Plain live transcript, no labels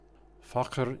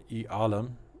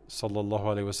Fakhr-i-Alam sallallahu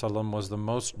alaihi wasallam was the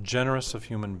most generous of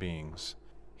human beings.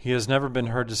 He has never been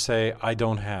heard to say, "I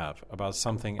don't have," about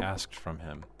something asked from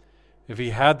him. If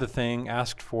he had the thing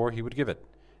asked for, he would give it.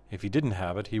 If he didn't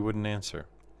have it, he wouldn't answer.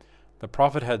 The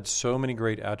Prophet had so many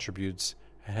great attributes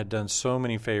and had done so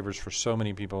many favors for so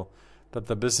many people that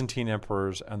the Byzantine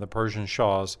emperors and the Persian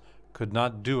shahs could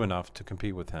not do enough to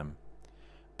compete with him.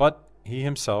 But he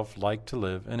himself liked to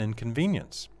live in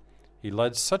inconvenience. He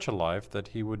led such a life that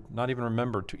he would not even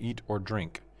remember to eat or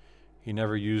drink. He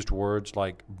never used words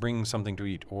like "bring something to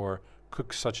eat" or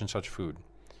 "cook such and such food."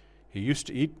 He used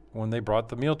to eat when they brought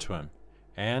the meal to him,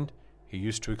 and he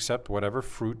used to accept whatever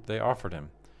fruit they offered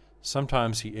him.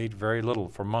 Sometimes he ate very little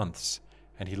for months,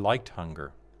 and he liked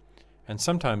hunger. And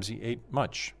sometimes he ate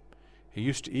much. He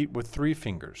used to eat with 3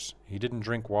 fingers. He didn't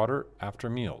drink water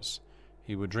after meals.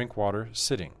 He would drink water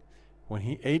sitting. When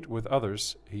he ate with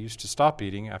others, he used to stop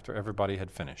eating after everybody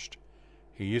had finished.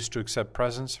 He used to accept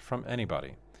presents from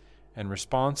anybody. In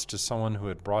response to someone who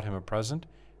had brought him a present,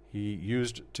 he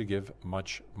used to give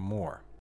much more.